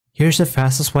Here's the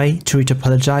fastest way to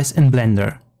retopologize in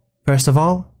Blender. First of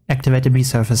all, activate the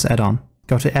Bsurfaces add-on.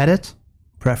 Go to Edit,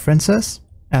 Preferences,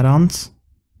 Add-ons,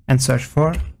 and search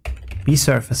for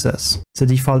Bsurfaces. It's the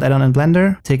default add-on in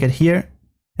Blender. Take it here,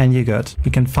 and you're good. You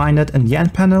can find it in the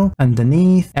end panel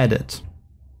underneath Edit.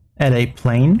 Add a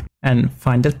plane, and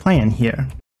find that plane in here.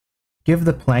 Give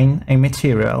the plane a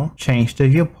material, change the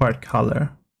viewport color,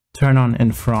 turn on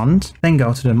in front, then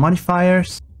go to the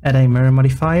modifiers, add a mirror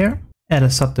modifier, add a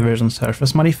subdivision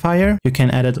surface modifier. You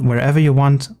can add it wherever you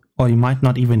want, or you might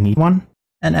not even need one,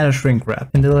 and add a shrink wrap.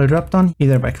 In the little drop-down,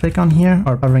 either by click on here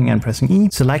or hovering and pressing E,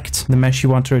 select the mesh you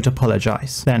want to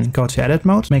retopologize. Then go to edit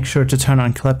mode, make sure to turn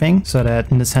on clipping so that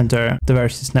in the center the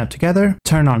vertices snap together,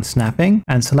 turn on snapping,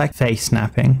 and select face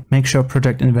snapping. Make sure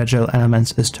project individual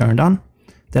elements is turned on.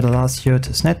 That allows you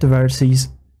to snap the vertices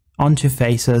onto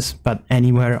faces, but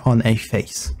anywhere on a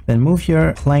face. Then move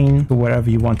your plane to wherever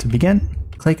you want to begin.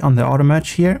 Click on the auto merge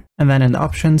here, and then in the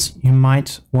options you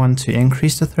might want to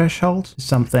increase the threshold to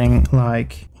something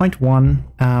like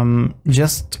 0.1.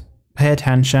 Just pay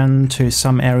attention to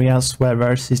some areas where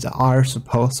vertices are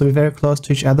supposed to be very close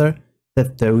to each other,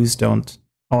 that those don't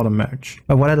auto merge.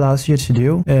 But what it allows you to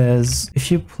do is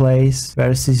if you place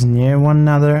vertices near one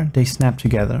another, they snap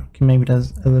together. Okay, maybe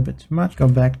that's a little bit too much. Go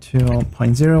back to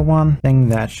 0.01. I think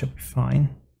that should be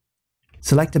fine.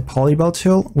 Select the Polybuild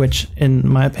tool, which in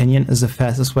my opinion is the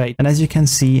fastest way. And as you can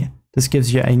see, this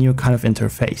gives you a new kind of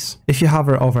interface. If you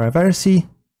hover over a vertice,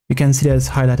 you can see that it's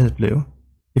highlighted blue.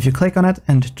 If you click on it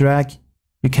and drag,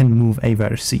 you can move a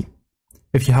vertice.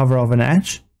 If you hover over an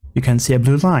edge, you can see a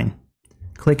blue line.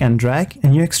 Click and drag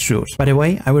and you extrude. By the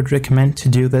way, I would recommend to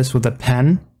do this with a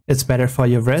pen. It's better for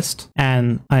your wrist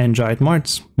and I enjoy it more.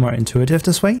 It's more intuitive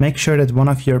this way. Make sure that one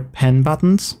of your pen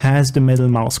buttons has the middle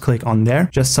mouse click on there,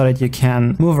 just so that you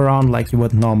can move around like you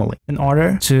would normally. In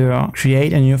order to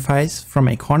create a new face from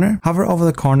a corner, hover over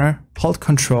the corner, hold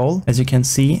Control. As you can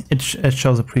see, it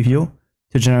shows a preview.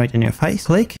 To generate a new face,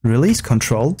 click release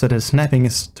Control so the snapping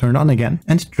is turned on again,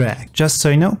 and drag. Just so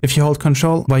you know, if you hold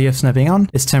Control while you have snapping on,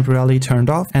 it's temporarily turned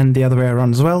off, and the other way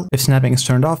around as well. If snapping is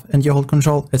turned off and you hold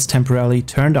Control, it's temporarily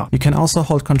turned on. You can also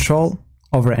hold Control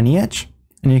over any edge,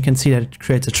 and you can see that it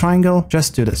creates a triangle.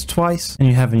 Just do this twice and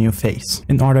you have a new face.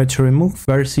 In order to remove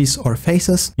vertices or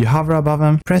faces, you hover above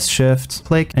them, press Shift,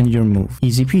 click, and you remove.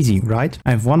 Easy peasy, right?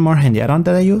 I have one more handy add-on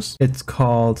that I use. It's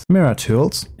called Mira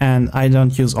tools, and I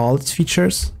don't use all its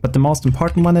features, but the most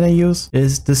important one that I use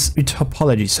is this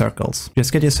Retopology circles.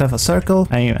 Just get yourself a circle.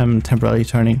 I am temporarily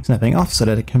turning snapping off so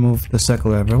that it can move the circle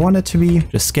wherever I want it to be.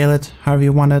 Just scale it however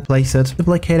you want it, place it,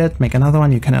 duplicate it, make another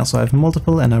one. You can also have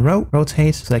multiple in a row.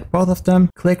 Rotate, select both of them,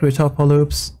 click Retopo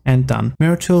loops, and done.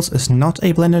 Mira Tools is not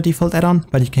a Blender default add-on,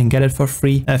 but you can get it for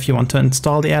free. If you want to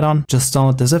install the add-on, just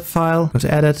download the zip file, go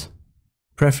to Edit,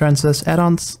 Preferences,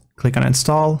 Add-ons, click on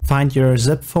Install, find your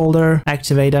zip folder,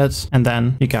 activate it, and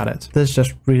then you got it. This is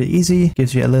just really easy.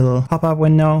 Gives you a little pop-up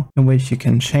window in which you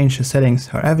can change the settings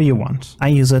however you want. I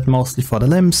use it mostly for the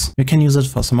limbs. You can use it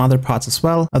for some other parts as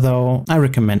well, although I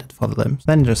recommend it for the limbs.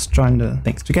 Then just join the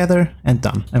things together and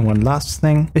done. And one last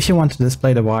thing, if you want to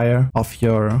display the wire of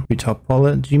your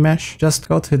retopology mesh, just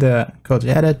go to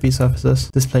Edit,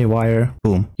 Bsurfaces, Display Wire,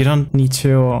 boom. You don't need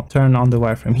to turn on the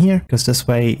wireframe here, because this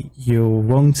way you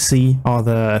won't see all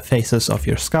the faces of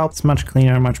your sculpt. It's much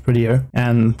cleaner, much prettier,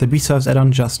 and the Bsurfaces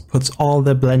add-on just puts all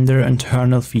the Blender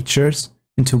internal features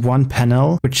into one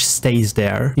panel, which stays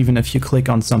there. Even if you click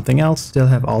on something else, still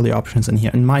have all the options in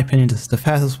here. In my opinion, this is the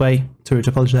fastest way to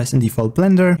retopologize in default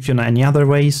Blender. If you know any other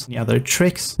ways, any other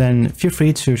tricks, then feel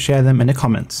free to share them in the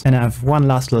comments. And I have one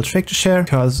last little trick to share,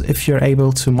 because if you're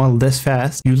able to model this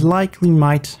fast, you likely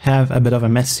might have a bit of a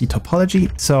messy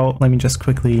topology. So let me just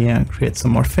quickly create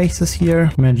some more faces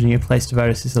here. Imagine you place the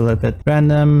vertices a little bit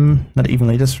random, not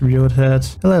evenly distributed,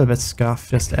 a little bit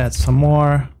scuffed. Just add some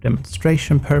more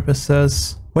demonstration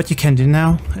purposes. What you can do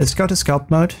now is go to sculpt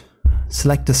mode,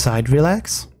 select the side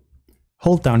relax,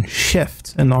 hold down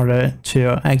Shift in order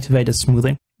to activate the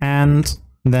smoothing, and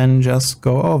then just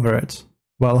go over it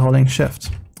while holding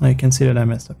Shift. You can see that I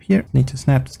messed up here. Need to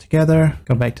snap this together,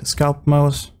 go back to sculpt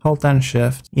mode, hold down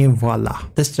Shift, and voila.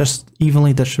 This just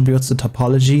evenly distributes the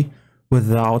topology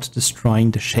without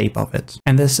destroying the shape of it.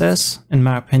 And this is, in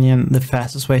my opinion, the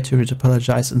fastest way to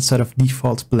retopologize instead of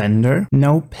default Blender.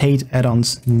 No paid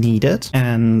add-ons needed,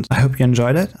 and I hope you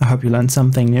enjoyed it. I hope you learned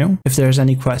something new. If there's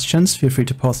any questions, feel free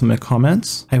to post them in the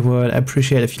comments. I would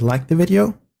appreciate if you liked the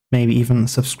video, maybe even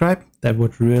subscribe. That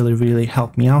would really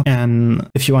help me out. And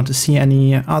if you want to see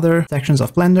any other sections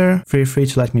of Blender, feel free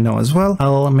to let me know as well.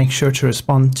 I'll make sure to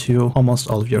respond to almost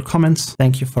all of your comments.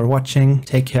 Thank you for watching,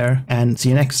 take care, and see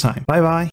you next time. Bye bye.